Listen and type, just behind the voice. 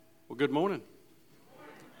Good morning.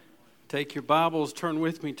 Take your Bibles, turn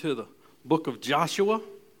with me to the book of Joshua.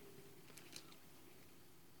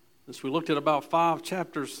 Since we looked at about 5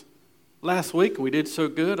 chapters last week, and we did so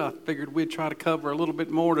good, I figured we'd try to cover a little bit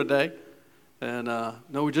more today. And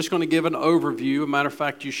no, we're just going to give an overview. As a matter of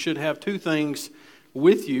fact, you should have 2 things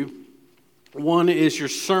with you. One is your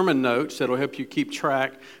sermon notes that will help you keep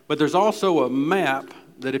track. But there's also a map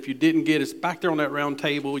that if you didn't get, it's back there on that round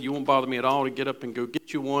table. You won't bother me at all to get up and go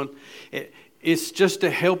get you one. It's just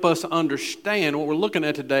to help us understand what we're looking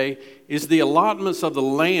at today is the allotments of the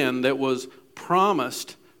land that was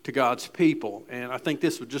promised to God's people. And I think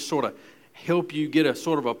this would just sort of help you get a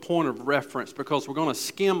sort of a point of reference because we're going to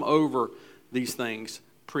skim over these things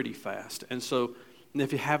pretty fast. And so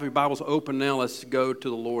if you have your Bibles open now, let's go to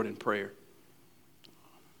the Lord in prayer.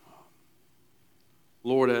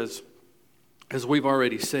 Lord, as we've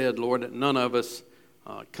already said, Lord, that none of us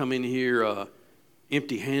come in here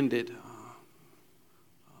empty-handed.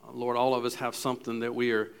 Lord, all of us have something that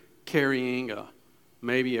we are carrying,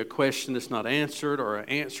 maybe a question that's not answered or an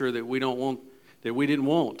answer that we don't want, that we didn't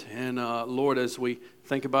want. And Lord, as we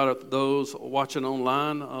think about it, those watching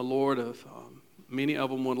online, Lord, many of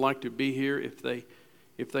them would like to be here if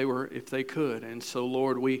they could. And so,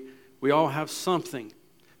 Lord, we all have something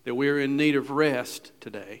that we are in need of rest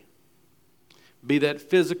today. Be that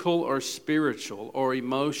physical or spiritual or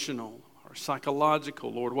emotional or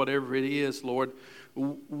psychological, Lord, whatever it is, Lord,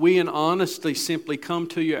 we in honesty simply come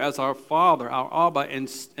to you as our Father, our Abba,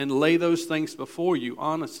 and lay those things before you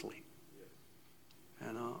honestly.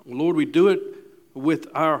 And Lord, we do it with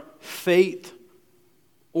our faith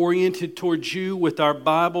oriented towards you, with our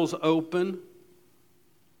Bibles open.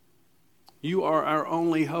 You are our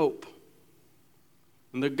only hope.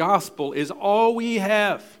 And the gospel is all we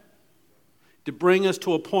have to bring us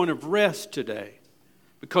to a point of rest today.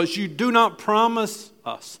 Because you do not promise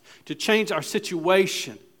us to change our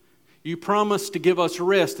situation. You promise to give us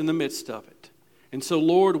rest in the midst of it. And so,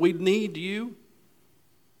 Lord, we need you.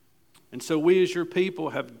 And so we as your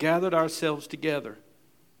people have gathered ourselves together.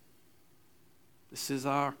 This is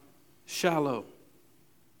our Shiloh.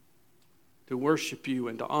 To worship you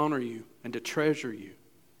and to honor you and to treasure you.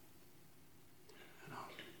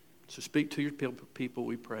 So speak to your people,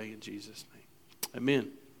 we pray in Jesus' name.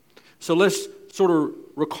 Amen. So let's sort of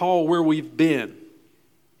recall where we've been.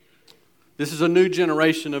 This is a new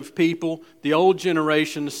generation of people. The old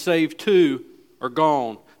generation, save 2, are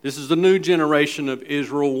gone. This is the new generation of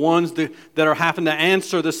Israel, ones that are having to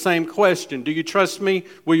answer the same question. Do you trust me?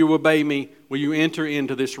 Will you obey me? Will you enter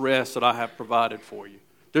into this rest that I have provided for you?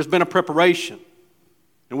 There's been a preparation.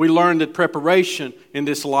 And we learned that preparation in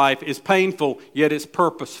this life is painful, yet it's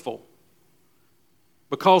purposeful.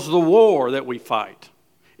 Because the war that we fight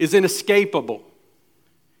is inescapable.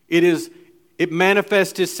 It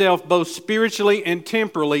manifests itself both spiritually and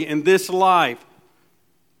temporally in this life.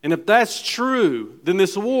 And if that's true, then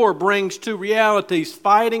this war brings 2 realities,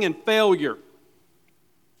 fighting and failure.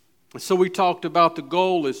 And so we talked about the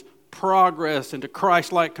goal is progress into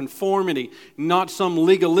Christ-like conformity, not some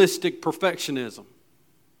legalistic perfectionism.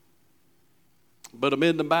 But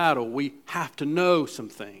amid the battle, we have to know some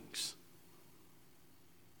things.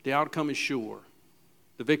 The outcome is sure.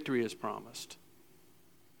 The victory is promised.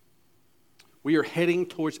 We are heading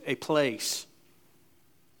towards a place.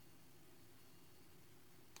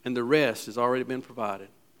 And the rest has already been provided,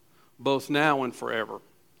 both now and forever.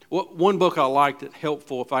 One book I liked that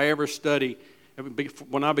helpful, if I ever study,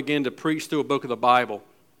 when I begin to preach through a book of the Bible,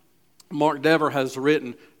 Mark Dever has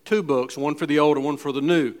written 2 books, one for the old and one for the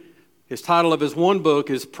new. His title of his one book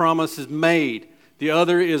is Promises Made. The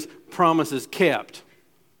other is Promises Kept.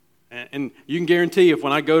 And you can guarantee if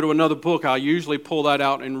when I go to another book, I'll usually pull that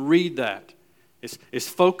out and read that. It's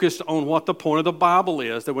focused on what the point of the Bible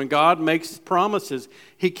is, that when God makes promises,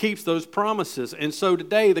 He keeps those promises. And so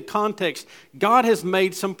today, the context, God has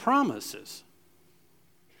made some promises.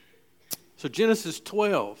 So Genesis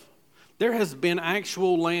 12, there has been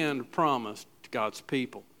actual land promised to God's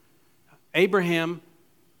people. Abraham,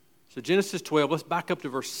 so Genesis 12, let's back up to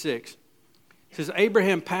verse 6. It says,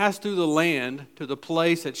 Abraham passed through the land to the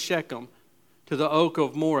place at Shechem, to the oak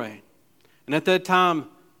of Moreh. And at that time,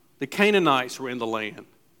 the Canaanites were in the land.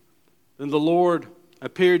 Then the Lord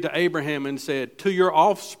appeared to Abraham and said, to your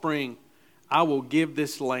offspring, I will give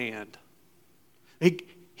this land.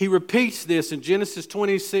 He repeats this in Genesis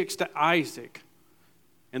 26 to Isaac,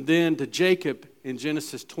 and then to Jacob in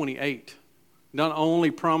Genesis 28. Not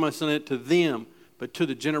only promising it to them, but to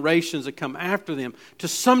the generations that come after them. To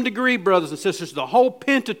some degree, brothers and sisters, the whole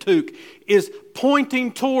Pentateuch is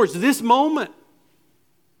pointing towards this moment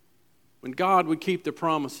when God would keep the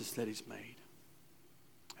promises that He's made.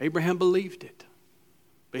 Abraham believed it,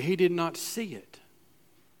 but he did not see it.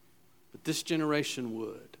 But this generation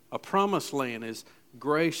would. A promised land is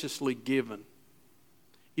graciously given.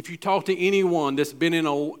 If you talk to anyone that's been in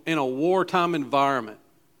a wartime environment,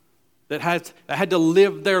 that had to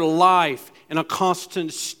live their life in a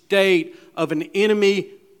constant state of an enemy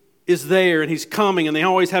is there and he's coming, and they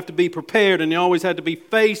always have to be prepared and they always have to be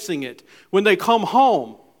facing it. When they come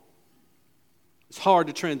home, it's hard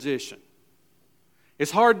to transition.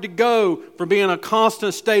 It's hard to go from being in a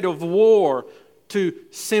constant state of war to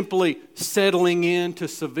simply settling into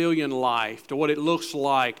civilian life, to what it looks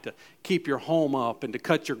like to keep your home up and to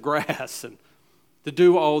cut your grass and to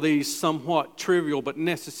do all these somewhat trivial but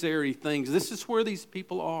necessary things. This is where these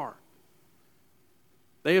people are.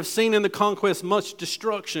 They have seen in the conquest much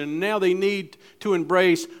destruction, and now they need to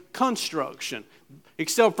embrace construction.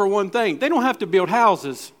 Except for one thing, they don't have to build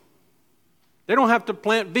houses. They don't have to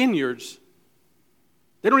plant vineyards.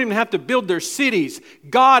 They don't even have to build their cities.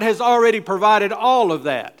 God has already provided all of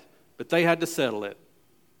that, but they had to settle it.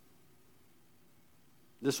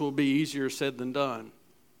 This will be easier said than done,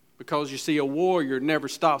 because you see, a warrior never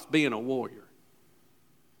stops being a warrior.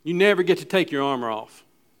 You never get to take your armor off.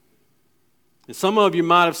 And some of you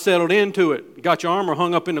might have settled into it. You got your armor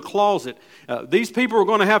hung up in the closet. These people are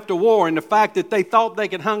going to have to war, and the fact that they thought they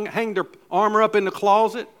could hang their armor up in the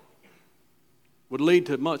closet would lead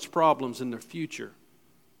to much problems in their future.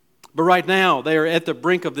 But right now, they are at the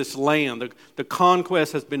brink of this land. The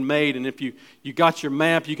conquest has been made, and if you got your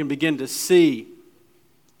map, you can begin to see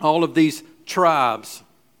all of these tribes.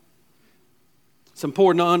 It's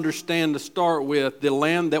important to understand, to start with, the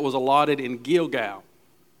land that was allotted in Gilgal.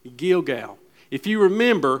 Gilgal. If you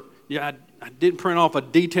remember, I didn't print off a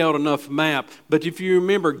detailed enough map, but if you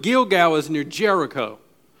remember, Gilgal is near Jericho.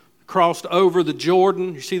 Crossed over the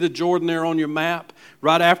Jordan. You see the Jordan there on your map?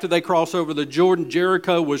 Right after they crossed over the Jordan,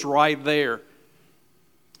 Jericho was right there.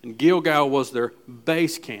 And Gilgal was their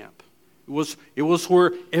base camp. It was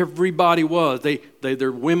where everybody was.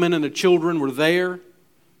 Their women and their children were there.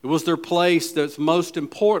 It was their place that's most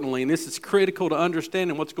importantly, and this is critical to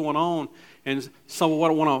understanding what's going on, and some of what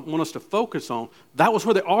I want us to focus on. That was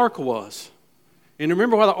where the ark was. And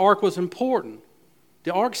remember why the ark was important.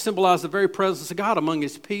 The ark symbolized the very presence of God among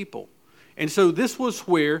his people. And so this was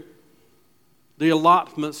where the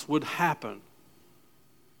allotments would happen.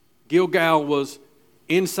 Gilgal was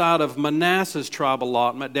inside of Manasseh's tribe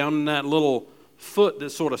allotment, down in that little foot that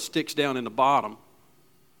sort of sticks down in the bottom.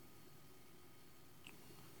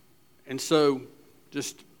 And so,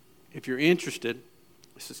 just if you're interested,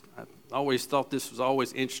 I always thought this was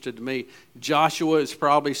always interesting to me. Joshua is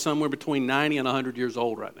probably somewhere between 90 and 100 years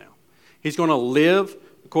old right now. He's going to live,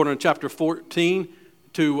 according to chapter 14,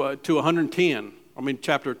 to 110.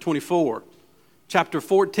 Chapter 24. Chapter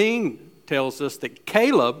 14 tells us that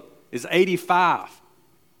Caleb is 85.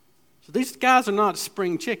 So these guys are not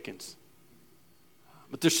spring chickens.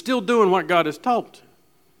 But they're still doing what God has told them.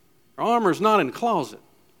 Their armor is not in the closet.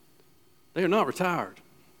 They are not retired.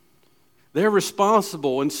 They're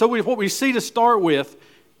responsible. And so what we see to start with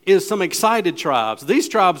is some excited tribes. These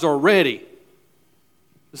tribes are ready.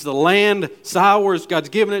 This is the land, it's ours, God's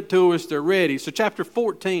given it to us, they're ready. So chapter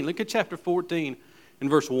 14, look at chapter 14 and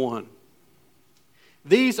verse 1.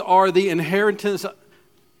 These are the inheritance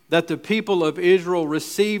that the people of Israel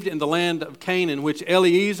received in the land of Canaan, which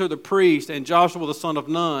Eleazar the priest and Joshua the son of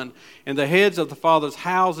Nun and the heads of the fathers'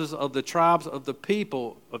 houses of the tribes of the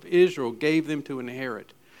people of Israel gave them to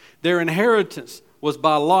inherit. Their inheritance was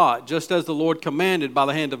by lot, just as the Lord commanded by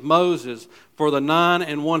the hand of Moses for the 9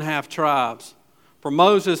 1/2 tribes. For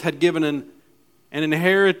Moses had given an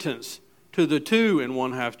inheritance to the 2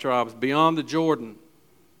 1/2 tribes beyond the Jordan,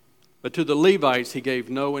 but to the Levites he gave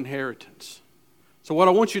no inheritance. So what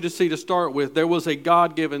I want you to see to start with, there was a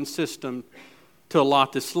God-given system to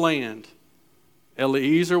allot this land.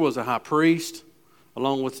 Eleazar was a high priest,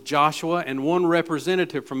 along with Joshua, and one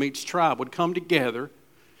representative from each tribe would come together.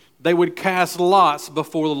 They would cast lots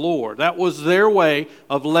before the Lord. That was their way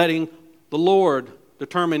of letting the Lord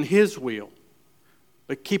determine his will.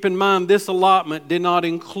 But keep in mind, this allotment did not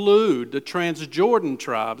include the Transjordan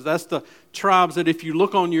tribes. That's the tribes that, if you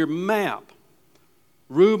look on your map,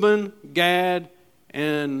 Reuben, Gad,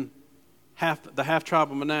 and the half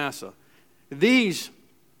tribe of Manasseh. These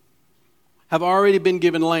have already been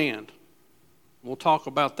given land. We'll talk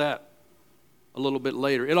about that a little bit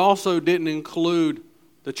later. It also didn't include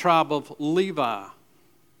the tribe of Levi.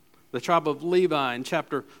 The tribe of Levi in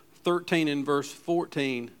chapter 13 and verse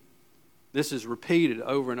 14. This is repeated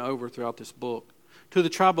over and over throughout this book. To the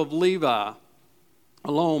tribe of Levi,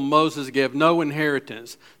 alone Moses gave no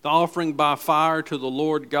inheritance. The offering by fire to the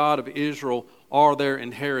Lord God of Israel are their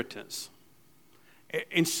inheritance.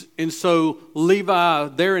 And so Levi,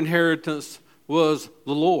 their inheritance was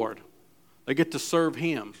the Lord. They get to serve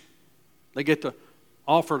Him. They get to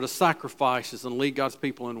offer the sacrifices and lead God's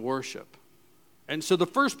people in worship. And so the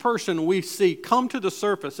first person we see come to the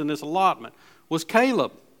surface in this allotment was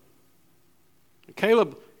Caleb.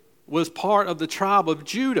 Caleb was part of the tribe of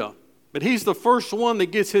Judah, but he's the first one that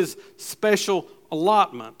gets his special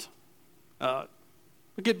allotment.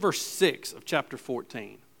 Look at verse 6 of chapter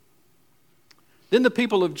 14. Then the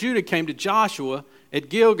people of Judah came to Joshua at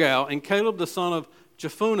Gilgal, and Caleb the son of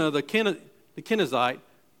Jephunneh the Kenizzite,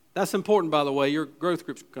 that's important, by the way, your growth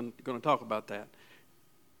group's going to talk about that,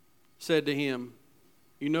 said to him,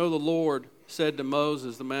 "You know the Lord said to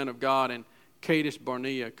Moses, the man of God, in Kadesh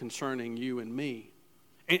Barnea concerning you and me."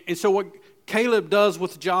 And so what Caleb does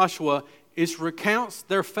with Joshua is recounts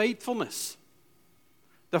their faithfulness.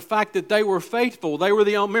 The fact that they were faithful.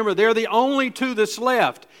 Remember, they're the only two that's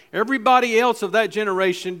left. Everybody else of that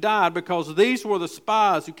generation died because these were the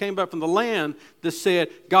spies who came back from the land that said,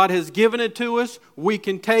 God has given it to us, we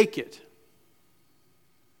can take it.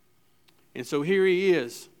 And so here he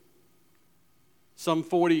is, some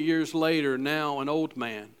 40 years later, now an old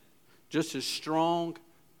man, just as strong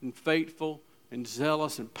and faithful and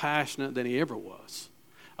zealous and passionate than he ever was.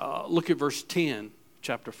 Look at verse 10,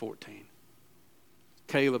 chapter 14.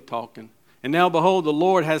 Caleb talking. "And now behold, the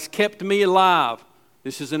Lord has kept me alive."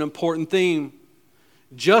 This is an important theme.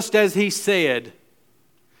 "Just as He said,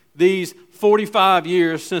 these 45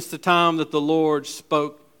 years since the time that the Lord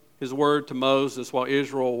spoke His word to Moses while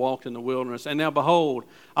Israel walked in the wilderness. And now behold,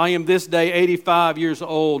 I am this day 85 years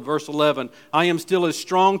old." Verse 11. "I am still as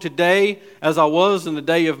strong today as I was in the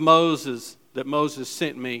day of Moses, that Moses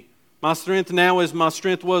sent me. My strength now as my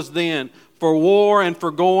strength was then, for war and for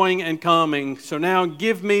going and coming. So now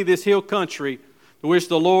give me this hill country to which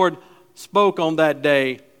the Lord spoke on that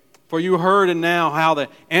day. For you heard and now how the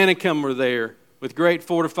Anakim were there with great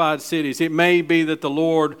fortified cities. It may be that the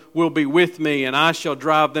Lord will be with me, and I shall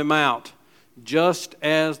drive them out, just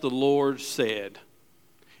as the Lord said."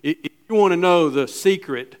 If you want to know the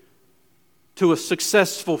secret to a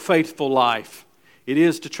successful, faithful life, it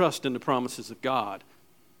is to trust in the promises of God.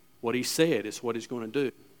 What He said is what He's going to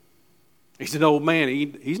do. He's an old man.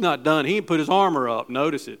 He's not done. He ain't put his armor up.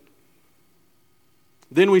 Notice it.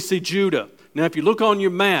 Then we see Judah. Now, if you look on your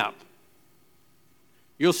map,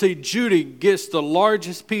 you'll see Judah gets the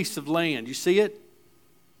largest piece of land. You see it?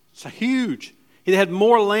 It's huge. It had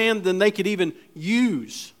more land than they could even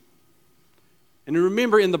use. And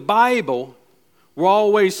remember, in the Bible, we're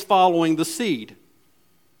always following the seed.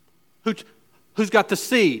 Who's got the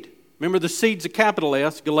seed? Remember, the seed's a capital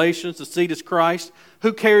S, Galatians, the seed is Christ.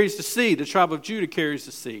 Who carries the seed? The tribe of Judah carries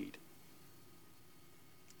the seed.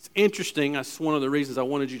 It's interesting. That's one of the reasons I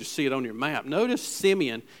wanted you to see it on your map. Notice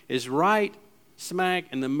Simeon is right smack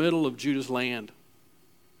in the middle of Judah's land.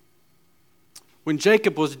 When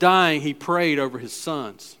Jacob was dying, he prayed over his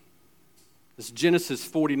sons. This is Genesis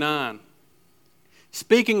 49.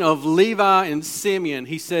 Speaking of Levi and Simeon,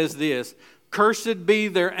 he says this, "Cursed be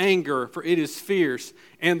their anger, for it is fierce,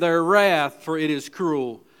 and their wrath, for it is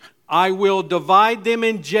cruel. I will divide them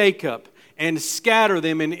in Jacob and scatter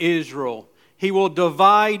them in Israel. He will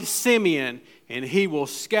divide Simeon, and he will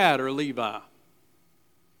scatter Levi."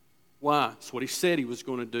 Why? That's what he said he was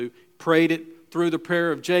going to do. Prayed it through the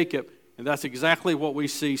prayer of Jacob, and that's exactly what we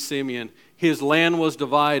see Simeon. His land was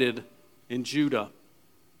divided in Judah.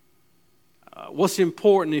 What's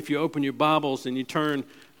important if you open your Bibles and you turn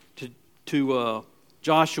to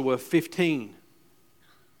Joshua 15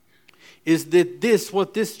 is that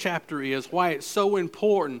what this chapter is, why it's so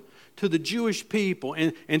important to the Jewish people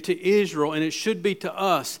and to Israel, and it should be to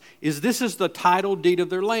us, is this is the title deed of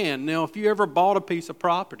their land. Now, if you ever bought a piece of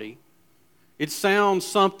property, it sounds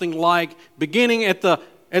something like, beginning at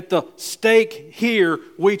the stake here,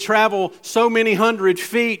 we travel so many hundred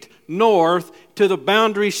feet north to the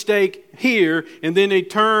boundary stake here, and then they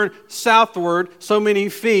turn southward so many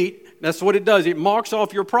feet. That's what it does. It marks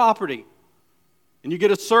off your property. And you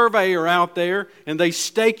get a surveyor out there, and they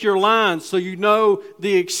stake your lines so you know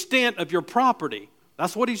the extent of your property.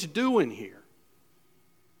 That's what he's doing here.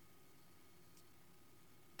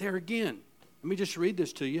 There again, let me just read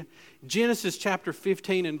this to you. Genesis chapter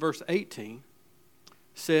 15 and verse 18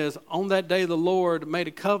 says, "On that day the Lord made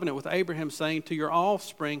a covenant with Abraham, saying, to your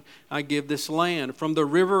offspring I give this land, from the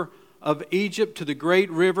river of Egypt to the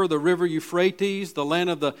great river, the river Euphrates, the land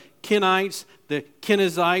of the Kenites, the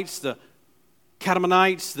Kenizzites, the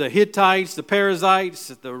Kadmonites, the Hittites, the Perizzites,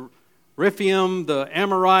 the Rephaim, the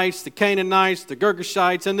Amorites, the Canaanites, the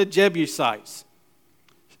Girgashites, and the Jebusites.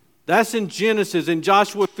 That's in Genesis. In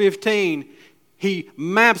Joshua 15, he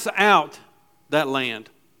maps out that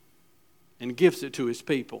land and gives it to his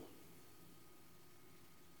people.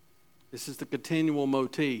 This is the continual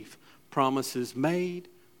motif. Promises made,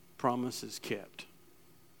 promises kept.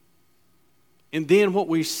 And then what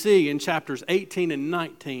we see in chapters 18 and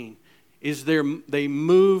 19 is they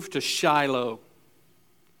move to Shiloh.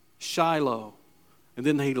 Shiloh. And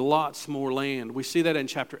then he lots more land. We see that in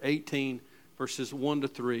chapter 18, verses 1 to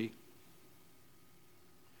 3.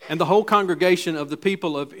 And the whole congregation of the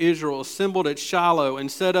people of Israel assembled at Shiloh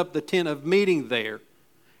and set up the tent of meeting there.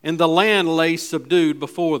 And the land lay subdued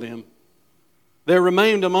before them. There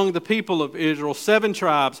remained among the people of Israel 7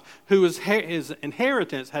 tribes whose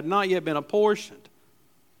inheritance had not yet been apportioned.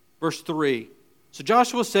 Verse 3. So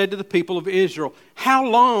Joshua said to the people of Israel, how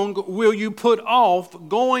long will you put off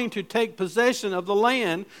going to take possession of the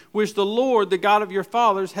land which the Lord, the God of your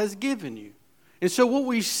fathers, has given you? And so what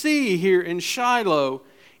we see here in Shiloh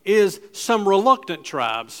is some reluctant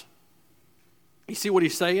tribes. You see what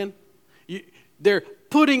he's saying? They're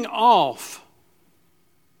putting off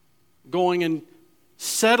going and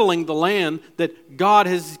settling the land that God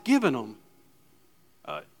has given them.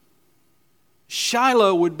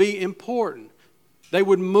 Shiloh would be important. They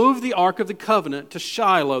would move the Ark of the Covenant to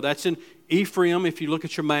Shiloh. That's in Ephraim, if you look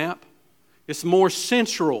at your map. It's more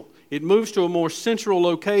central. It moves to a more central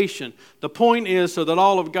location. The point is so that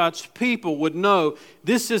all of God's people would know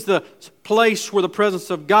this is the place where the presence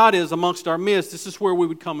of God is amongst our midst. This is where we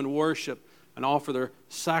would come and worship and offer their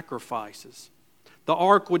sacrifices. The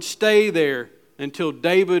ark would stay there until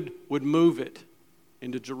David would move it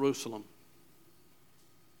into Jerusalem.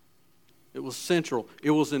 It was central.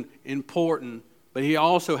 It was important, but he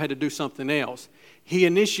also had to do something else. He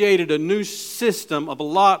initiated a new system of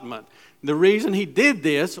allotment. The reason he did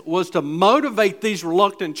this was to motivate these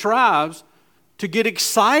reluctant tribes to get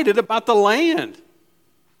excited about the land.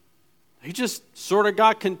 He just sort of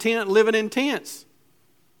got content living in tents.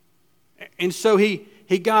 And so he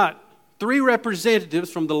got 3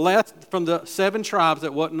 representatives from the 7 tribes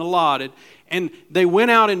that wasn't allotted, and they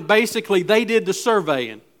went out and basically they did the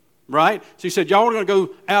surveying, right? So he said, y'all are going to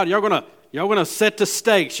go out, y'all going to set the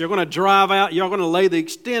stakes, you're going to drive out, you're going to lay the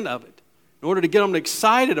extent of it. In order to get them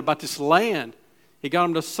excited about this land, he got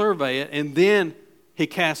them to survey it, and then he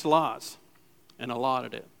cast lots and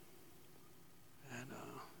allotted it. And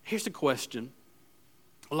here's the question.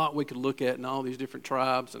 A lot we could look at in all these different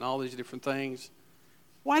tribes and all these different things.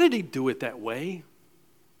 Why did he do it that way?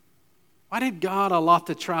 Why did God allot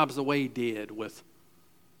the tribes the way he did with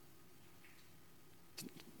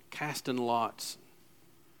casting lots?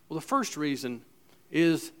 Well, the first reason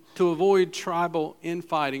is to avoid tribal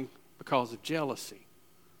infighting because of jealousy.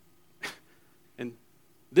 And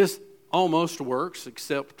this almost works,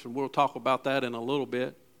 except we'll talk about that in a little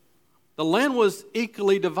bit. The land was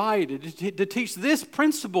equally divided to teach this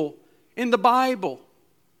principle in the Bible,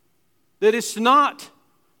 that it's not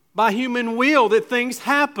by human will that things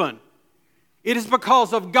happen. It is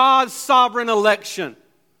because of God's sovereign election.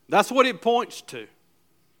 That's what it points to.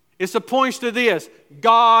 It points to this: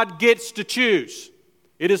 God gets to choose.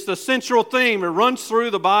 It is the central theme. It runs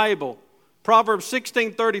through the Bible. Proverbs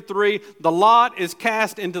 16:33, the lot is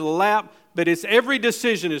cast into the lap, but its every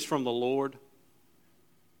decision is from the Lord.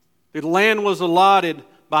 The land was allotted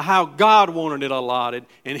by how God wanted it allotted,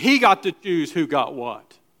 and he got to choose who got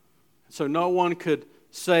what. So no one could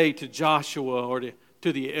say to Joshua or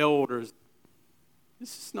to the elders,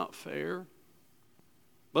 this is not fair.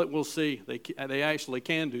 But we'll see. They actually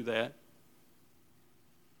can do that.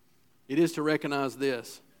 It is to recognize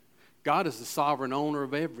this: God is the sovereign owner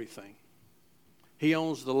of everything. He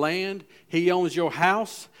owns the land. He owns your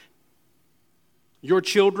house. Your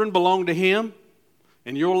children belong to him,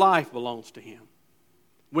 and your life belongs to him.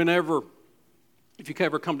 If you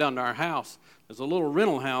ever come down to our house, there's a little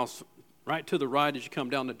rental house right to the right as you come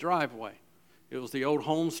down the driveway. It was the old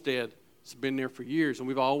homestead. It's been there for years, and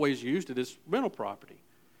we've always used it as rental property.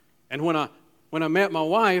 And when I met my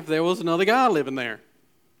wife, there was another guy living there.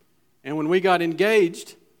 And when we got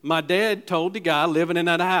engaged, my dad told the guy living in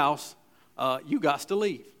that house, you got to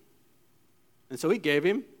leave. And so he gave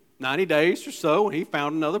him 90 days or so, and he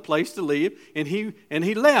found another place to live, and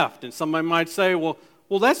he left. And somebody might say, well,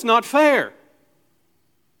 that's not fair.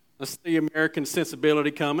 That's the American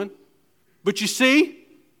sensibility coming. But you see,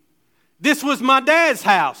 this was my dad's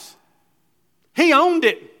house. He owned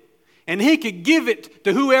it. And he could give it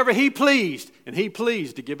to whoever he pleased. And he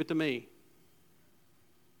pleased to give it to me.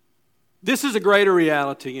 This is a greater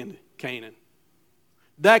reality in Canaan.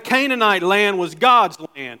 That Canaanite land was God's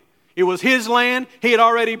land. It was His land. He had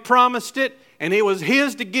already promised it, and it was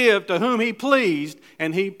His to give to whom He pleased,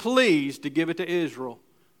 and He pleased to give it to Israel.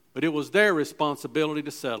 But it was their responsibility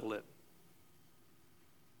to settle it.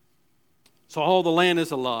 So all the land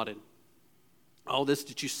is allotted. All this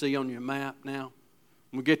that you see on your map now.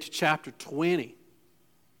 When we get to chapter 20,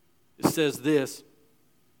 it says this.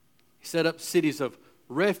 He set up cities of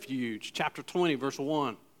refuge. Chapter 20, verse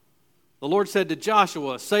 1. The Lord said to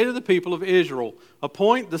Joshua, say to the people of Israel,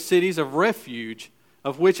 appoint the cities of refuge,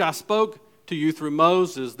 of which I spoke to you through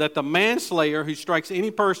Moses, that the manslayer who strikes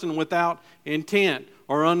any person without intent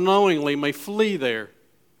or unknowingly may flee there.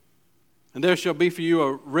 And there shall be for you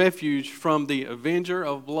a refuge from the avenger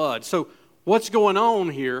of blood. So what's going on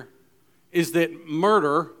here is that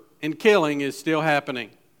murder and killing is still happening.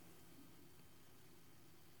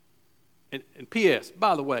 And P.S.,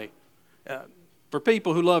 by the way, for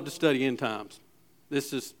people who love to study end times,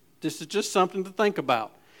 this is just something to think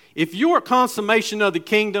about. If your consummation of the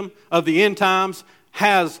kingdom of the end times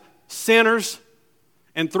has sinners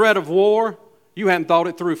and threat of war, you hadn't thought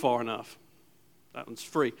it through far enough. That one's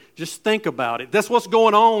free. Just think about it. That's what's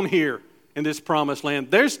going on here in this promised land.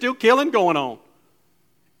 There's still killing going on.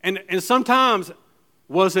 And sometimes,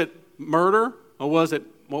 was it murder or was it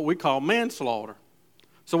what we call manslaughter?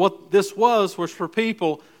 So what this was for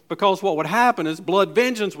people, because what would happen is blood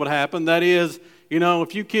vengeance would happen. That is,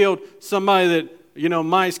 if you killed somebody that,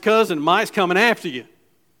 Mike's cousin, Mike's coming after you.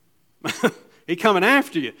 He's coming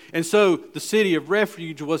after you. And so the city of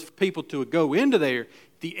refuge was for people to go into there.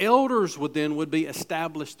 The elders would be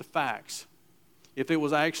establish the facts. If it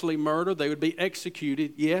was actually murder, they would be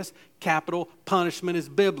executed. Yes, capital punishment is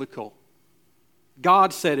biblical.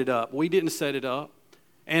 God set it up. We didn't set it up.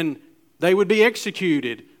 And they would be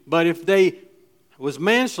executed. But if they was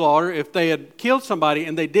manslaughter, if they had killed somebody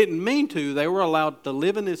and they didn't mean to, they were allowed to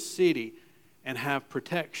live in this city and have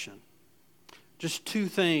protection. Just two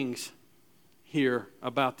things here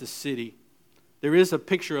about the city. There is a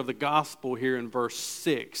picture of the gospel here in verse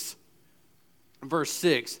 6. Verse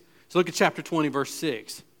 6. So look at chapter 20, verse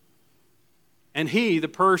 6. And he, the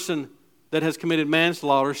person that has committed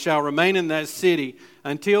manslaughter, shall remain in that city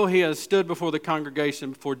until he has stood before the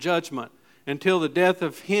congregation for judgment, until the death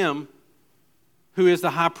of him who is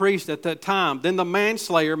the high priest at that time. Then the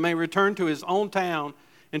manslayer may return to his own town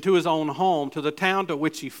and to his own home, to the town to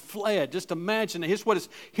which he fled. Just imagine. Here's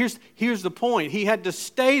the point. He had to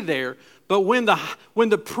stay there, but when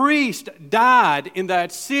the priest died in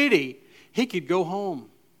that city, he could go home.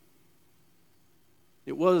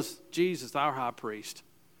 It was Jesus, our high priest,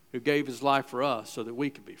 who gave his life for us so that we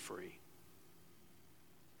could be free.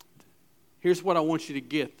 Here's what I want you to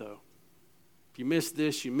get, though. If you missed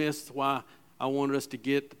this, you missed why I wanted us to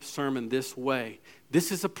get the sermon this way.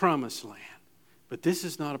 This is a promised land, but this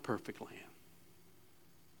is not a perfect land.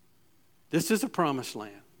 This is a promised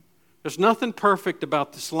land. There's nothing perfect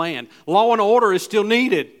about this land. Law and order is still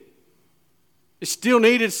needed. It still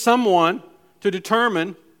needed someone to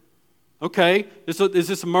determine, okay, is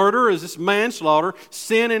this murder? Is this manslaughter?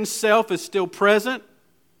 Sin in self is still present.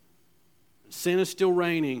 Sin is still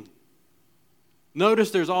reigning.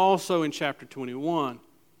 Notice there's also in chapter 21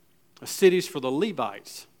 cities for the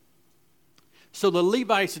Levites. So the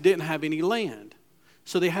Levites didn't have any land.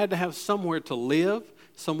 So they had to have somewhere to live,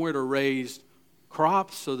 somewhere to raise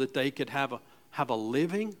crops so that they could have a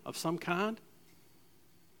living of some kind.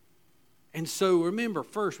 And so remember,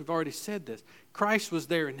 first, we've already said this, Christ was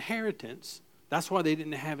their inheritance. That's why they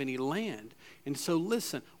didn't have any land. And so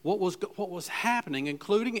listen, what was happening,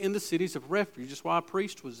 including in the cities of refuge, that's why a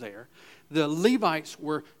priest was there, the Levites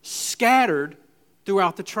were scattered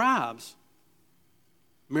throughout the tribes.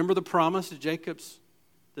 Remember the promise to Jacob's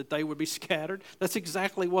that they would be scattered? That's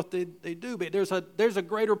exactly what they do. But there's a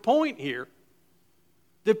greater point here.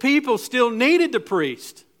 The people still needed the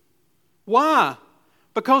priest. Why?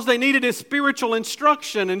 Because they needed his spiritual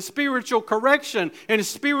instruction and spiritual correction and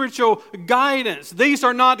spiritual guidance. These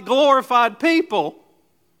are not glorified people,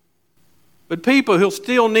 but people who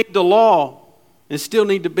still need the law and still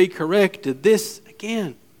need to be corrected. This,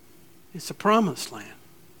 again, is a promised land.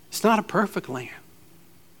 It's not a perfect land.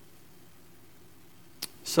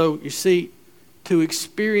 So, you see, to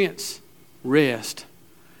experience rest,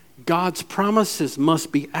 God's promises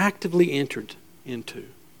must be actively entered into.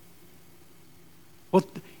 Well,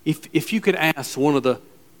 if you could ask one of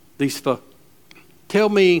these folks, tell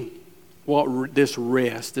me what this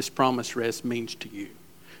rest, this promised rest means to you.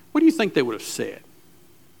 What do you think they would have said?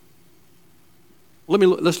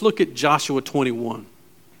 Let's look at Joshua 21. I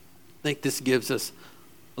think this gives us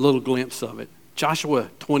a little glimpse of it. Joshua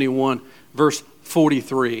 21, verse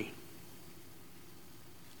 43.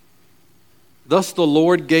 Thus the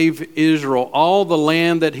Lord gave Israel all the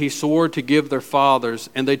land that he swore to give their fathers,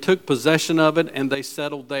 and they took possession of it, and they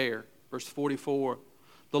settled there. Verse 44.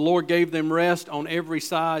 The Lord gave them rest on every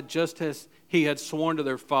side, just as he had sworn to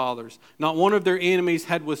their fathers. Not one of their enemies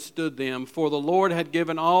had withstood them, for the Lord had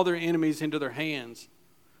given all their enemies into their hands.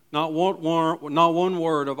 Not one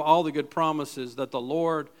word of all the good promises that the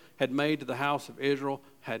Lord had made to the house of Israel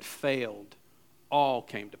had failed. All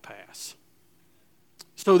came to pass.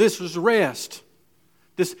 So this was rest.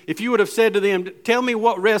 If you would have said to them, tell me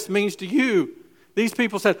what rest means to you, these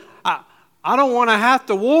people said, I don't want to have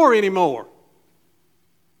to war anymore.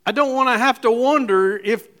 I don't want to have to wonder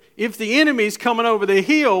if the enemy's coming over the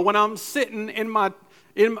hill when I'm sitting in my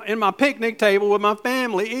picnic table with my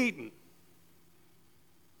family eating.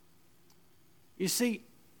 You see,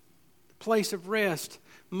 the place of rest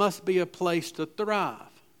must be a place to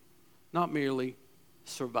thrive, not merely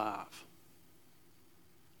survive.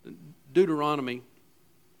 Deuteronomy,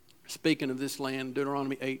 speaking of this land,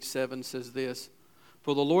 Deuteronomy 8:7 says this,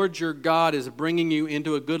 for the Lord your God is bringing you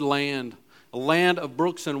into a good land, a land of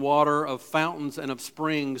brooks and water, of fountains and of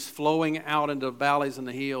springs flowing out into the valleys and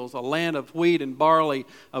the hills, a land of wheat and barley,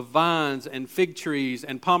 of vines and fig trees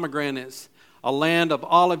and pomegranates, a land of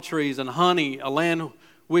olive trees and honey, a land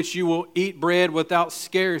which you will eat bread without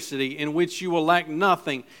scarcity, in which you will lack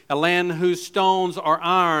nothing, a land whose stones are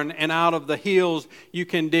iron, and out of the hills you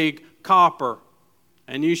can dig copper,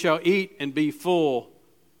 and you shall eat and be full,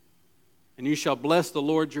 and you shall bless the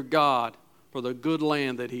Lord your God for the good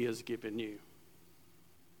land that he has given you.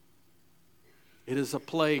 It is a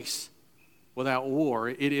place without war.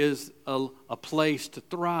 It is a place to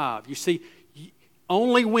thrive. You see,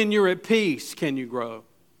 only when you're at peace can you grow.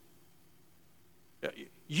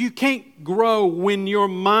 You can't grow when your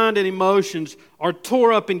mind and emotions are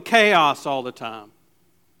tore up in chaos all the time.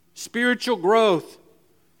 Spiritual growth,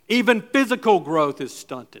 even physical growth, is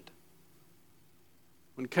stunted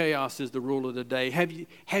when chaos is the rule of the day. Have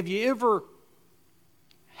you ever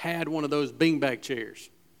had one of those beanbag chairs?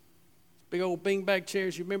 Big old beanbag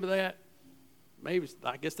chairs, you remember that? Maybe,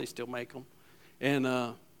 I guess they still make them.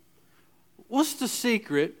 And what's the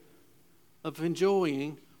secret of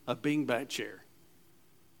enjoying a beanbag chair?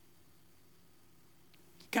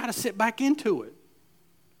 Got to sit back into it.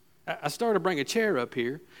 I started to bring a chair up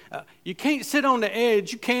here. You can't sit on the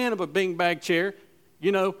edge. You can of a beanbag chair,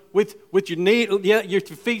 you know, with your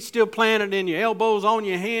feet still planted and your elbows on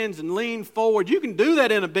your hands and lean forward. You can do that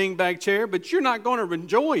in a beanbag chair, but you're not going to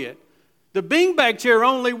enjoy it. The beanbag chair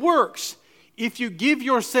only works if you give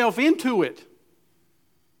yourself into it.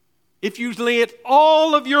 If you let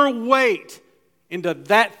all of your weight into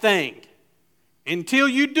that thing. Until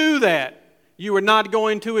you do that, you are not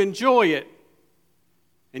going to enjoy it.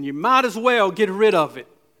 And you might as well get rid of it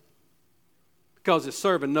because it's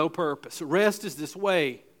serving no purpose. Rest is this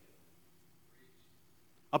way.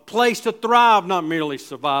 A place to thrive, not merely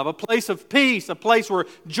survive. A place of peace, a place where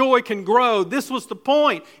joy can grow. This was the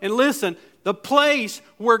point. And listen, the place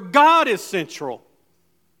where God is central.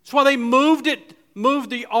 That's why they moved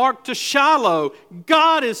the ark to Shiloh.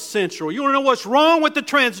 God is central. You want to know what's wrong with the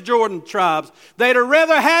Transjordan tribes? They'd have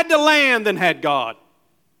rather had the land than had God.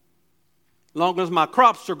 As long as my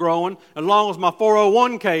crops are growing, as long as my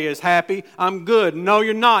 401k is happy, I'm good. No,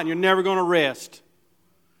 you're not. You're never going to rest.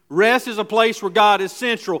 Rest is a place where God is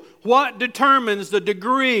central. What determines the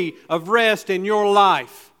degree of rest in your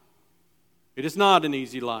life? It is not an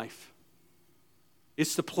easy life.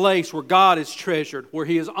 It's the place where God is treasured, where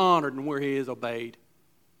he is honored, and where he is obeyed.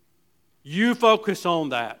 You focus on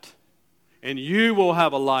that, and you will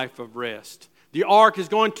have a life of rest. The ark is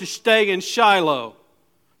going to stay in Shiloh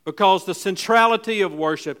because the centrality of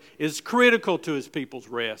worship is critical to his people's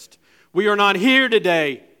rest. We are not here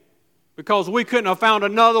today because we couldn't have found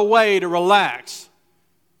another way to relax.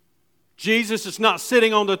 Jesus is not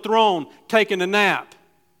sitting on the throne taking a nap.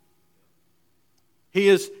 He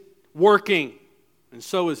is working, and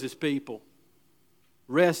so is his people.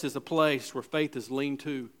 Rest is a place where faith is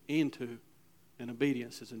leaned into, and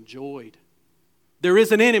obedience is enjoyed. There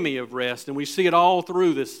is an enemy of rest, and we see it all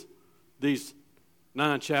through these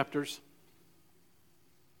 9 chapters.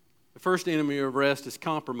 The first enemy of rest is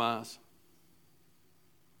compromise.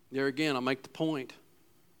 There again, I'll make the point.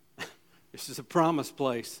 This is a promised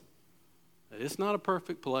place. It's not a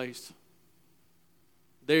perfect place.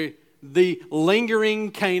 The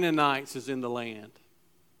lingering Canaanites is in the land.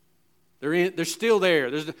 They're still there.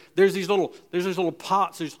 There's these little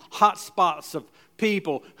pots, these hot spots of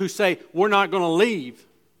people who say, we're not going to leave.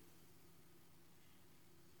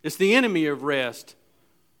 It's the enemy of rest.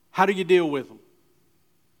 How do you deal with them?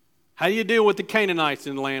 How do you deal with the Canaanites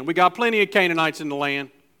in the land? We got plenty of Canaanites in the land.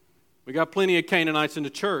 We got plenty of Canaanites in the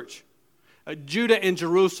church. Judah and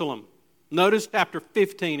Jerusalem. Notice chapter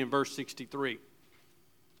 15 and verse 63.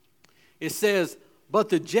 It says, but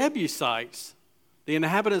the Jebusites, the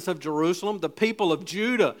inhabitants of Jerusalem, the people of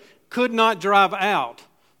Judah, could not drive out.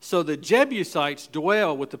 So the Jebusites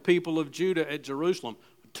dwell with the people of Judah at Jerusalem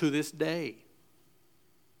to this day.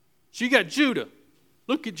 So you got Judah.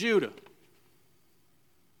 Look at Judah.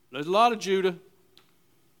 There's a lot of Judah.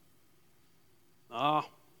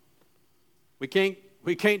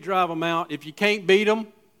 We can't drive them out. If you can't beat them,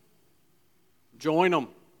 join them.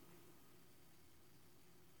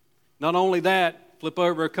 Not only that, flip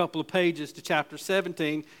over a couple of pages to chapter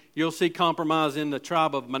 17. You'll see compromise in the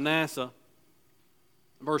tribe of Manasseh.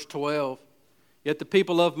 Verse 12. Yet the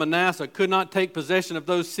people of Manasseh could not take possession of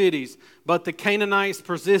those cities, but the Canaanites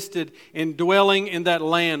persisted in dwelling in that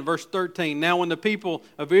land. Verse 13. Now when the people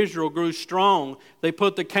of Israel grew strong, they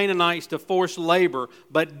put the Canaanites to forced labor,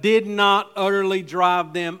 but did not utterly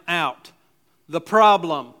drive them out. The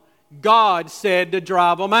problem, God said to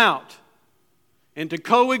drive them out. And to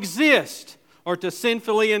coexist or to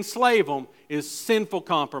sinfully enslave them is sinful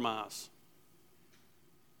compromise.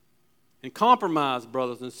 And compromise,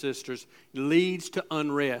 brothers and sisters, leads to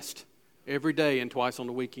unrest every day and twice on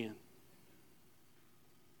the weekend.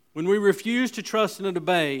 When we refuse to trust and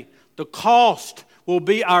obey, the cost will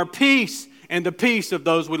be our peace and the peace of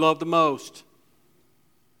those we love the most.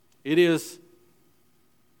 It is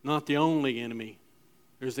not the only enemy.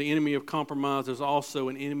 There's the enemy of compromise. There's also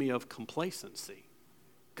an enemy of complacency.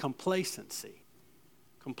 Complacency.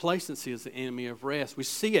 Complacency is the enemy of rest. We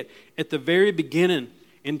see it at the very beginning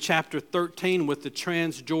in chapter 13 with the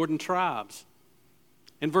Transjordan tribes.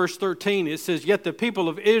 In verse 13 it says, yet the people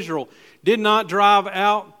of Israel did not drive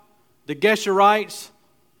out the Geshurites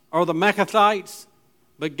or the Mekathites,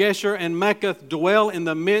 but Geshur and Mekath dwell in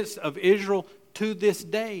the midst of Israel to this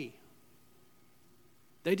day.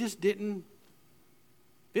 They just didn't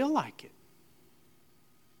feel like it.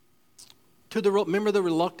 Remember the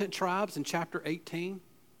reluctant tribes in chapter 18?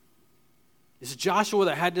 It's Joshua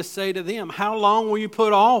that had to say to them, how long will you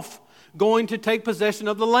put off going to take possession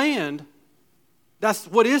of the land?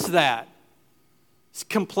 What is that? It's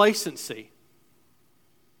complacency.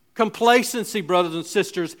 Complacency, brothers and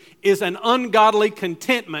sisters, is an ungodly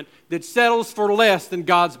contentment that settles for less than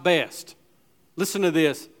God's best. Listen to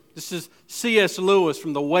this. This is C.S. Lewis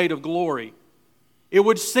from The Weight of Glory. It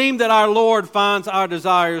would seem that our Lord finds our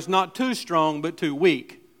desires not too strong but too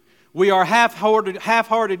weak. We are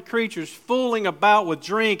half-hearted creatures fooling about with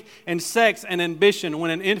drink and sex and ambition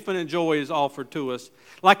when an infinite joy is offered to us.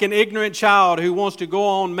 Like an ignorant child who wants to go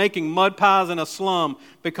on making mud pies in a slum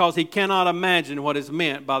because he cannot imagine what is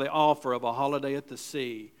meant by the offer of a holiday at the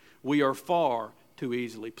sea. We are far too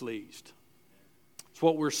easily pleased. It's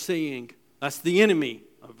what we're seeing. That's the enemy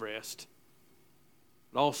of rest.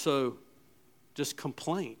 But also just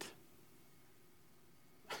complaint.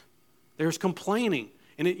 There's complaining.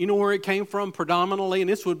 And you know where it came from predominantly? And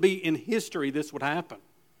this would be in history, this would happen.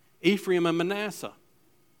 Ephraim and Manasseh.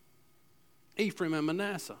 Ephraim and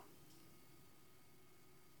Manasseh.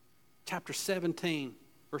 Chapter 17,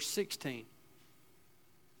 verse 16.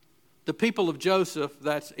 The people of Joseph,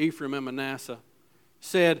 that's Ephraim and Manasseh,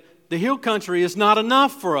 said, the hill country is not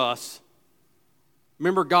enough for us.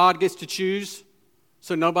 Remember, God gets to choose,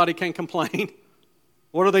 so nobody can complain.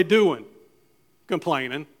 What are they doing?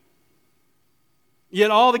 Complaining. Yet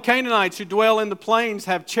all the Canaanites who dwell in the plains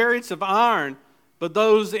have chariots of iron, but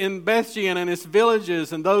those in Bethshean and its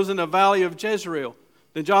villages and those in the valley of Jezreel.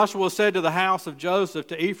 Then Joshua said to the house of Joseph,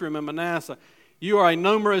 to Ephraim and Manasseh, you are a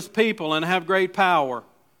numerous people and have great power.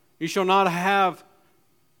 You shall not have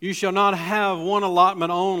one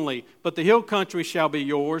allotment only, but the hill country shall be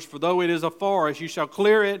yours, for though it is a forest, you shall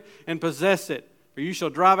clear it and possess it. For you shall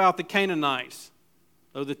drive out the Canaanites,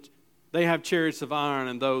 though they have chariots of iron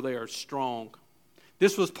and though they are strong.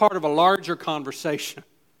 This was part of a larger conversation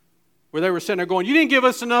where they were sitting there going, you didn't give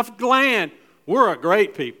us enough land. We're a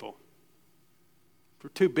great people. We're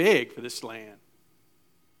too big for this land.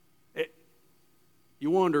 You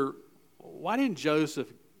wonder, why didn't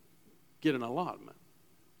Joseph get an allotment?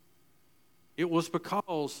 It was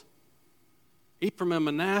because Ephraim and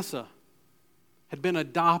Manasseh had been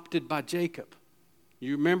adopted by Jacob.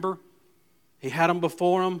 You remember? He had them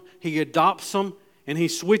before him. He adopts them, and he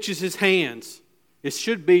switches his hands.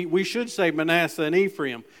 We should say Manasseh and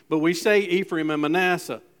Ephraim, but we say Ephraim and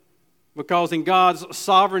Manasseh because in God's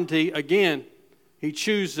sovereignty, again, He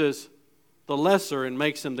chooses the lesser and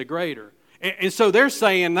makes them the greater. And so they're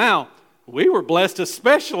saying now, we were blessed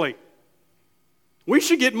especially. We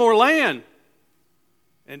should get more land.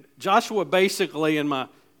 And Joshua basically, in my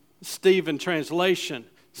Stephen translation,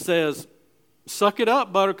 says, suck it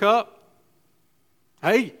up, Buttercup.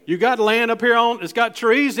 Hey, you got land up here it's got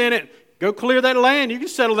trees in it. Go clear that land. You can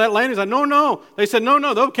settle that land. He's like, no. They said,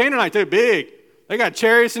 no, those Canaanites, they're big. They got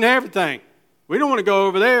chariots and everything. We don't want to go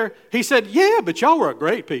over there. He said, yeah, but y'all were a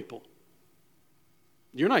great people.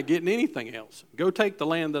 You're not getting anything else. Go take the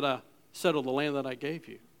land settle the land that I gave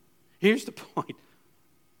you. Here's the point.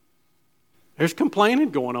 There's complaining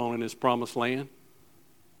going on in this promised land.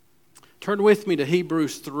 Turn with me to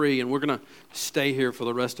Hebrews 3, and we're going to stay here for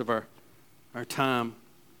the rest of our time.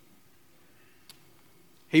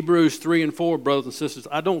 Hebrews 3 and 4, brothers and sisters.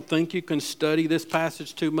 I don't think you can study this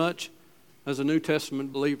passage too much as a New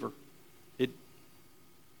Testament believer.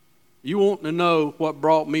 You want to know what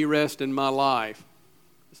brought me rest in my life.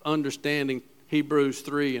 It's understanding Hebrews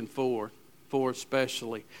 3 and 4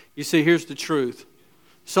 especially. You see, here's the truth.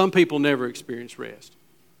 Some people never experience rest.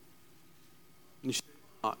 You should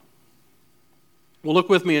not. Well, look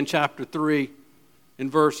with me in chapter 3 in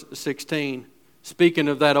verse 16. Speaking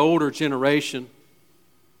of that older generation,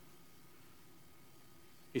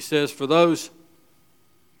 he says, for those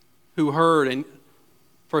who heard, and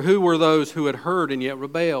for who were those who had heard and yet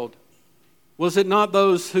rebelled? Was it not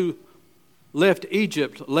those who left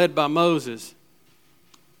Egypt led by Moses,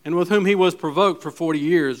 and with whom he was provoked for 40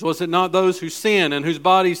 years? Was it not those who sinned and whose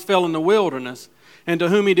bodies fell in the wilderness, and to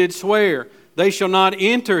whom he did swear, they shall not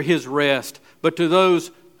enter his rest, but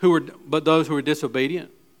those who were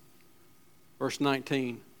disobedient? Verse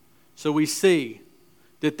 19. So we see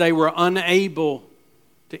that they were unable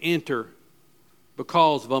to enter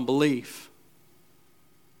because of unbelief.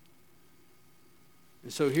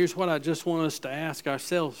 And so here's what I just want us to ask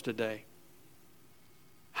ourselves today.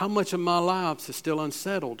 How much of my life is still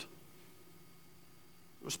unsettled?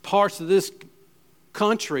 There's parts of this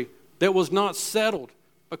country that was not settled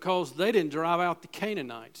because they didn't drive out the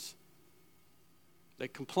Canaanites. They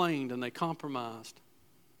complained and they compromised.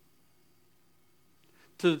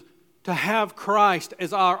 To have Christ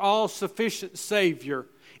as our all-sufficient Savior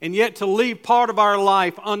and yet to leave part of our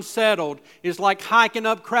life unsettled is like hiking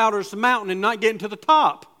up Crowder's Mountain and not getting to the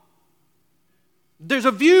top. There's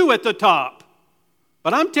a view at the top.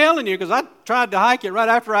 But I'm telling you, because I tried to hike it right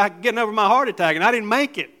after I getting over my heart attack, and I didn't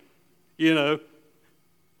make it. It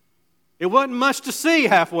wasn't much to see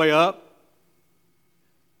halfway up.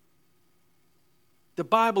 The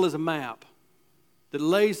Bible is a map that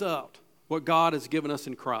lays out what God has given us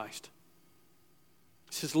in Christ.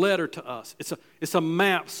 It's His letter to us. It's a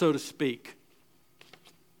map, so to speak,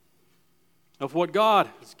 of what God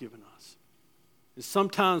has given us. And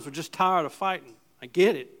sometimes we're just tired of fighting. I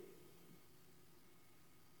get it.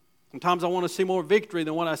 Sometimes I want to see more victory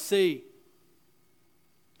than what I see.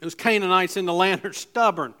 Those Canaanites in the land are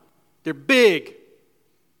stubborn. They're big.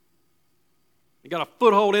 They got a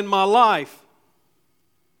foothold in my life.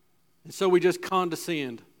 And so we just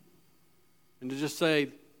condescend. And to just say,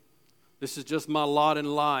 this is just my lot in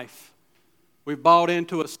life. We've bought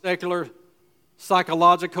into a secular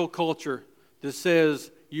psychological culture that says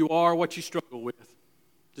you are what you struggle with.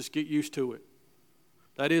 Just get used to it.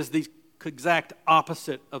 That is the exact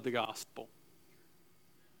opposite of the gospel.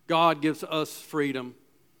 God gives us freedom.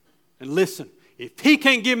 And listen, if He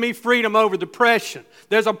can't give me freedom over depression,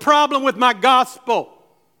 there's a problem with my gospel.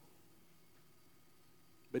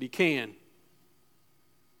 But He can.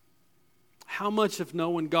 How much of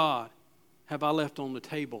knowing God have I left on the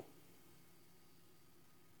table?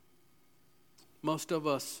 Most of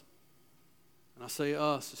us, and I say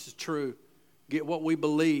us, this is true, get what we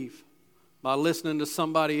believe by listening to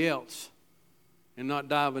somebody else and not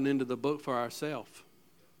diving into the book for ourselves.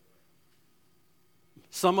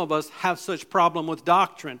 Some of us have such problem with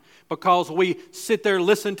doctrine because we sit there,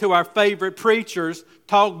 listen to our favorite preachers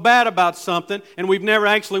talk bad about something, and we've never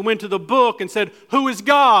actually went to the book and said, who is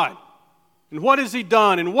God? And what has He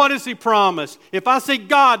done? And what has He promised? If I see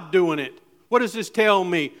God doing it, what does this tell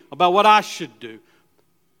me about what I should do?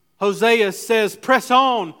 Hosea says, press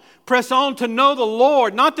on to know the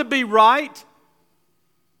Lord, not to be right,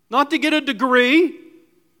 not to get a degree,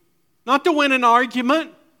 not to win an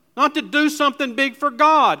argument, not to do something big for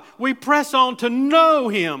God. We press on to know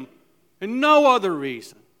Him and no other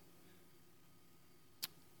reason.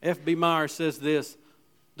 F.B. Meyer says this,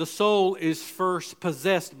 the soul is first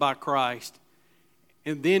possessed by Christ,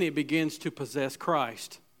 and then it begins to possess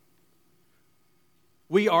Christ.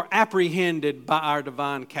 We are apprehended by our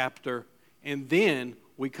divine captor, and then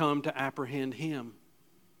we come to apprehend Him.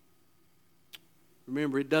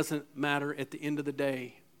 Remember, it doesn't matter at the end of the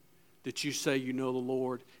day that you say you know the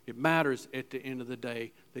Lord. It matters at the end of the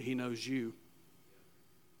day that He knows you.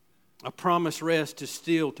 A promised rest is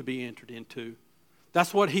still to be entered into.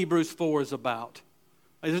 That's what Hebrews 4 is about.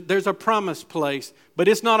 There's a promised place, but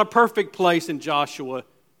it's not a perfect place in Joshua.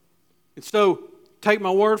 And so, take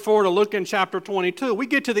my word for it, to look in chapter 22. We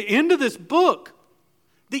get to the end of this book.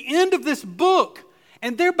 The end of this book.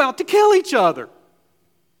 And they're about to kill each other.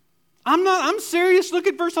 I'm serious. Look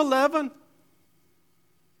at verse 11.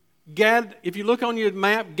 Gad, if you look on your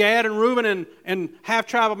map, Gad and Reuben and half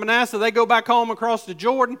tribe of Manasseh, they go back home across the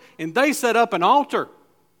Jordan and they set up an altar.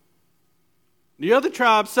 The other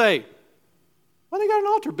tribes say, well, they got an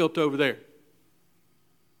altar built over there.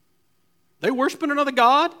 They worshiping another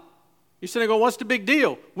god? You're sitting there going, what's the big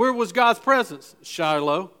deal? Where was God's presence?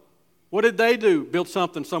 Shiloh. What did they do? Built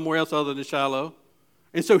something somewhere else other than Shiloh.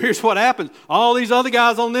 And so here's what happens. All these other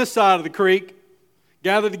guys on this side of the creek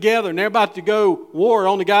gather together, and they're about to go war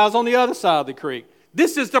on the guys on the other side of the creek.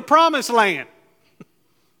 This is the promised land.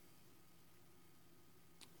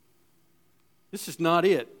 This is not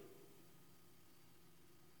it.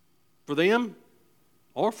 For them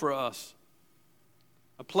or for us,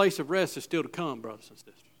 a place of rest is still to come, brothers and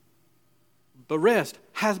sisters. But rest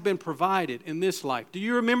has been provided in this life. Do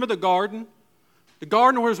you remember the garden? The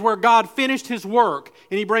garden was where God finished His work,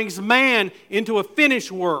 and He brings man into a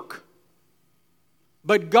finished work.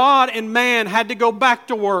 But God and man had to go back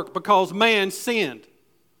to work because man sinned.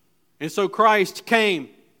 And so Christ came,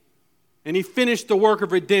 and He finished the work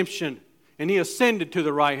of redemption, and He ascended to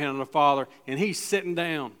the right hand of the Father, and He's sitting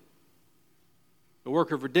down. The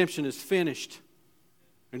work of redemption is finished,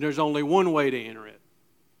 and there's only one way to enter it.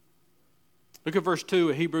 Look at verse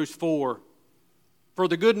 2 of Hebrews 4. For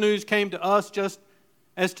the good news came to us just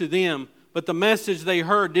as to them, but the message they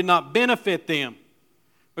heard did not benefit them,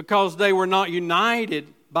 because they were not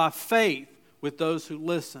united by faith with those who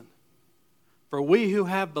listen. For we who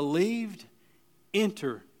have believed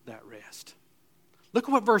enter that rest. Look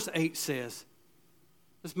at what verse 8 says.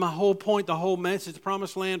 This is my whole point, the whole message. The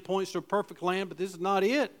promised land points to a perfect land, but this is not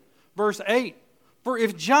it. Verse 8. For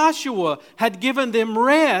if Joshua had given them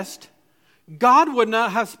rest, God would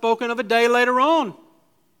not have spoken of a day later on.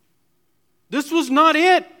 This was not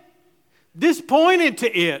it. This pointed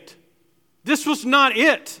to it. This was not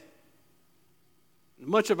it.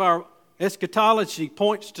 Much of our eschatology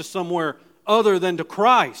points to somewhere other than to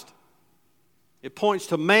Christ. It points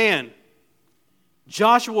to man.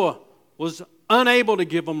 Joshua was unable to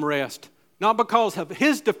give them rest, not because of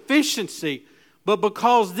his deficiency, but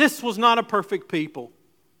because this was not a perfect people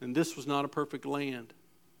and this was not a perfect land.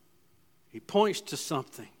 He points to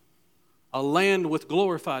something, a land with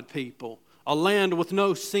glorified people, a land with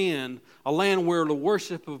no sin, a land where the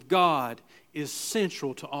worship of God is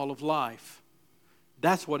central to all of life.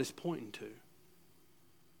 That's what it's pointing to.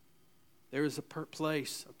 There is a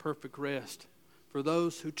place, a perfect rest for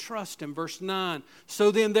those who trust Him. Verse 9,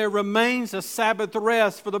 so then there remains a Sabbath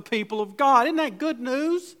rest for the people of God. Isn't that good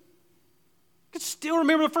news? I can still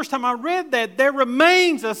remember the first time I read that. There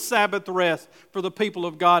remains a Sabbath rest for the people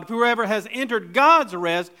of God. Whoever has entered God's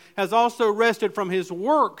rest has also rested from his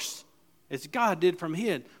works as God did from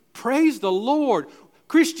His. Praise the Lord.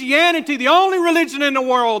 Christianity, the only religion in the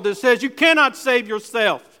world that says you cannot save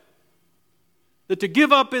yourself. That to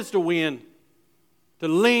give up is to win. To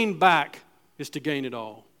lean back is to gain it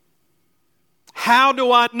all. How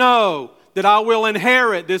do I know that I will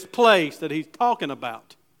inherit this place that He's talking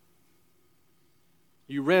about?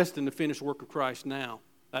 You rest in the finished work of Christ now.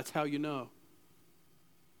 That's how you know.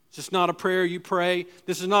 It's just not a prayer you pray.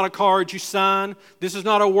 This is not a card you sign. This is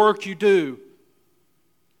not a work you do.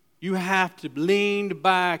 You have to lean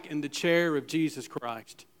back in the chair of Jesus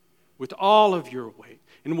Christ with all of your weight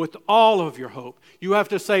and with all of your hope. You have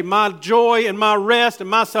to say, my joy and my rest and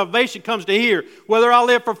my salvation comes to here. Whether I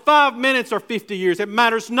live for 5 minutes or 50 years, it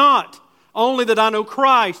matters not. Only that I know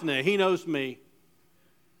Christ and that He knows me.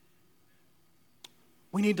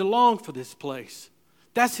 We need to long for this place.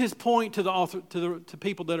 That's his point to the author, to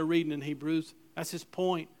people that are reading in Hebrews. That's his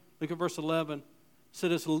point. Look at verse 11. It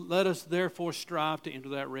says, let us therefore strive to enter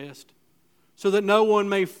that rest, so that no one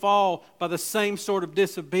may fall by the same sort of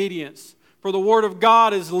disobedience. For the word of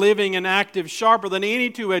God is living and active, sharper than any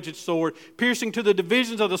two-edged sword, piercing to the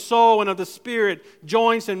divisions of the soul and of the spirit,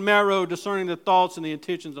 joints and marrow, discerning the thoughts and the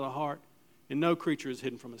intentions of the heart. And no creature is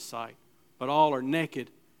hidden from His sight, but all are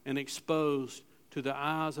naked and exposed to the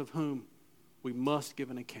eyes of whom we must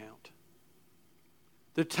give an account.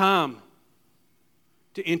 The time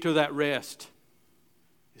to enter that rest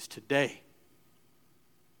is today.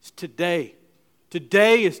 It's today.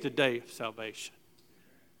 Today is the day of salvation.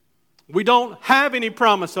 We don't have any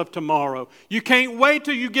promise of tomorrow. You can't wait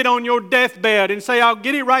till you get on your deathbed and say, I'll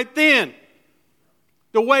get it right then.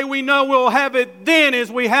 The way we know we'll have it then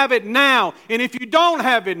is we have it now. And if you don't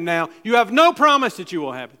have it now, you have no promise that you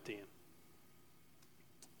will have it then.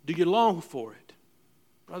 Do you long for it?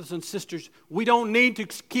 Brothers and sisters, we don't need to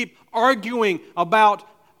keep arguing about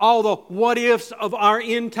all the what ifs of our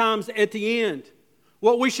end times at the end.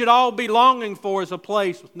 What we should all be longing for is a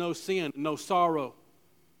place with no sin, no sorrow.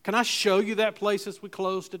 Can I show you that place as we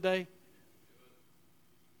close today?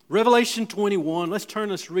 Revelation 21.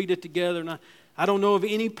 Let's read it together. And I don't know of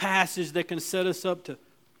any passage that can set us up to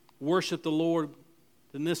worship the Lord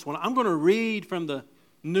than this one. I'm going to read from the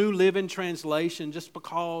New Living Translation just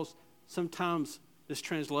because sometimes this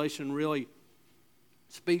translation really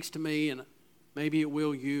speaks to me, and maybe it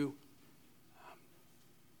will you.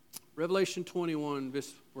 Revelation 21,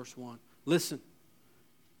 verse 1. Listen,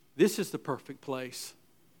 this is the perfect place.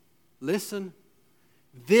 Listen,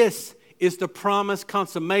 this is the promised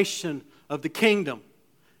consummation of the kingdom.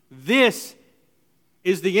 This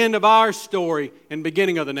is the end of our story and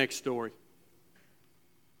beginning of the next story.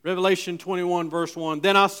 Revelation 21, verse 1.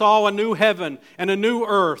 Then I saw a new heaven and a new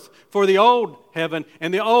earth, for the old heaven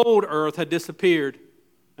and the old earth had disappeared,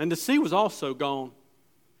 and the sea was also gone.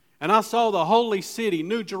 And I saw the holy city,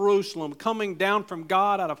 New Jerusalem, coming down from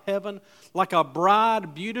God out of heaven like a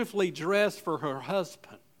bride beautifully dressed for her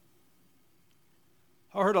husband.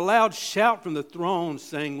 I heard a loud shout from the throne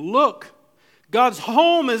saying, "Look, God's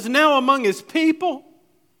home is now among His people,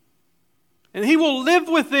 and He will live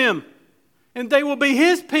with them, and they will be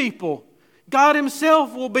His people. God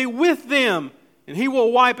Himself will be with them, and He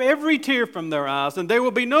will wipe every tear from their eyes, and there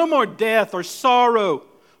will be no more death or sorrow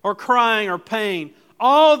or crying or pain.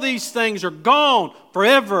 All these things are gone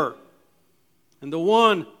forever." And the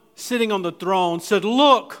one sitting on the throne said,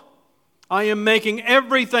 "Look, I am making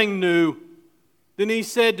everything new." Then He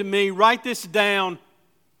said to me, "Write this down,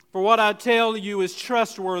 for what I tell you is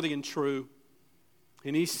trustworthy and true."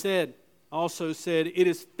 And He also said, "It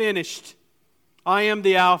is finished. I am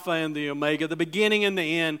the Alpha and the Omega, the beginning and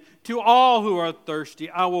the end. To all who are thirsty,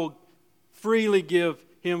 I will freely give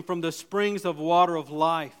him from the springs of water of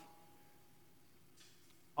life.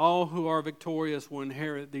 All who are victorious will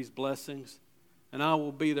inherit these blessings, and I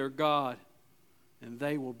will be their God, and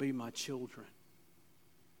they will be my children."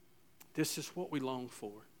 This is what we long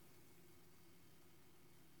for.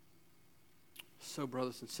 So,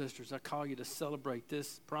 brothers and sisters, I call you to celebrate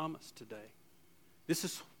this promise today. This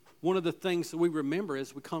is one of the things that we remember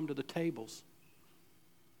as we come to the tables.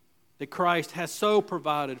 That Christ has so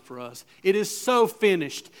provided for us. It is so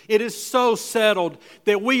finished. It is so settled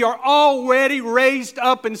that we are already raised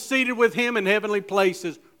up and seated with Him in heavenly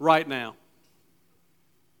places right now.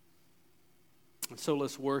 And so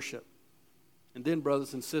let's worship. And then,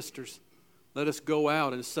 brothers and sisters, let us go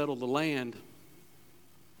out and settle the land.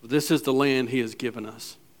 This is the land He has given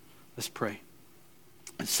us. Let's pray.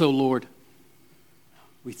 And so, Lord,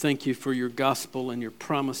 we thank You for Your gospel and Your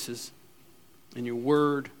promises and Your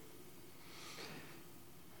word.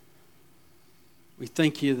 We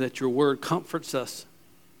thank You that Your word comforts us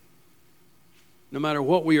no matter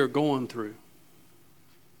what we are going through,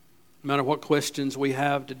 no matter what questions we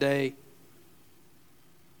have today,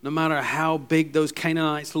 no matter how big those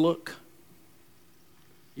Canaanites look.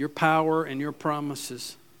 Your power and Your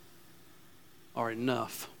promises are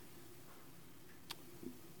enough.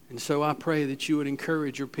 And so I pray that You would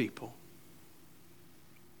encourage Your people.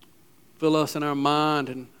 Fill us in our mind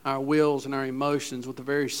and our wills and our emotions with the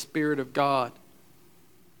very Spirit of God,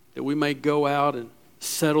 that we may go out and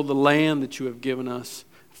settle the land that You have given us,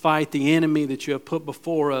 fight the enemy that You have put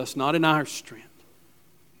before us, not in our strength,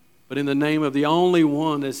 but in the name of the only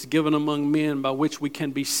one that's given among men by which we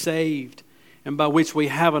can be saved and by which we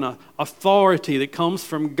have an authority that comes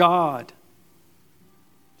from God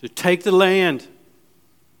to take the land.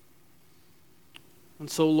 And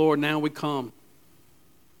so, Lord, now we come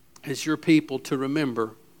as Your people to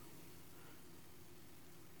remember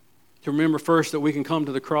first that we can come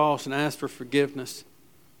to the cross and ask for forgiveness,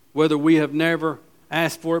 whether we have never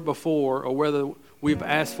asked for it before or whether we've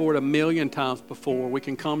asked for it 1,000,000 times before. We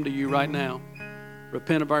can come to You right now,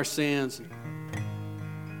 repent of our sins,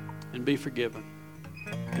 and be forgiven.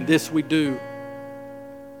 And this we do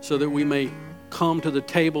so that we may come to the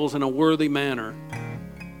tables in a worthy manner,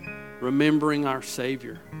 remembering our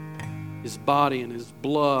Savior, His body and His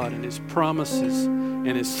blood and His promises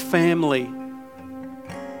and His family.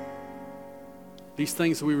 These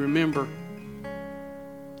things we remember.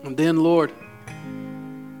 And then, Lord,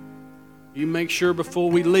 You make sure before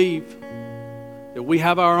we leave that we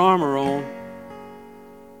have our armor on,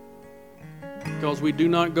 because we do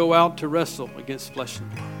not go out to wrestle against flesh and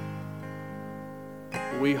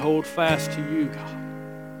blood. We hold fast to You, God.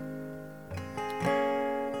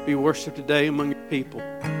 Be worshiped today among Your people.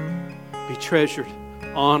 Be treasured,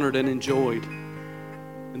 honored, and enjoyed.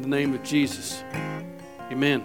 In the name of Jesus, Amen.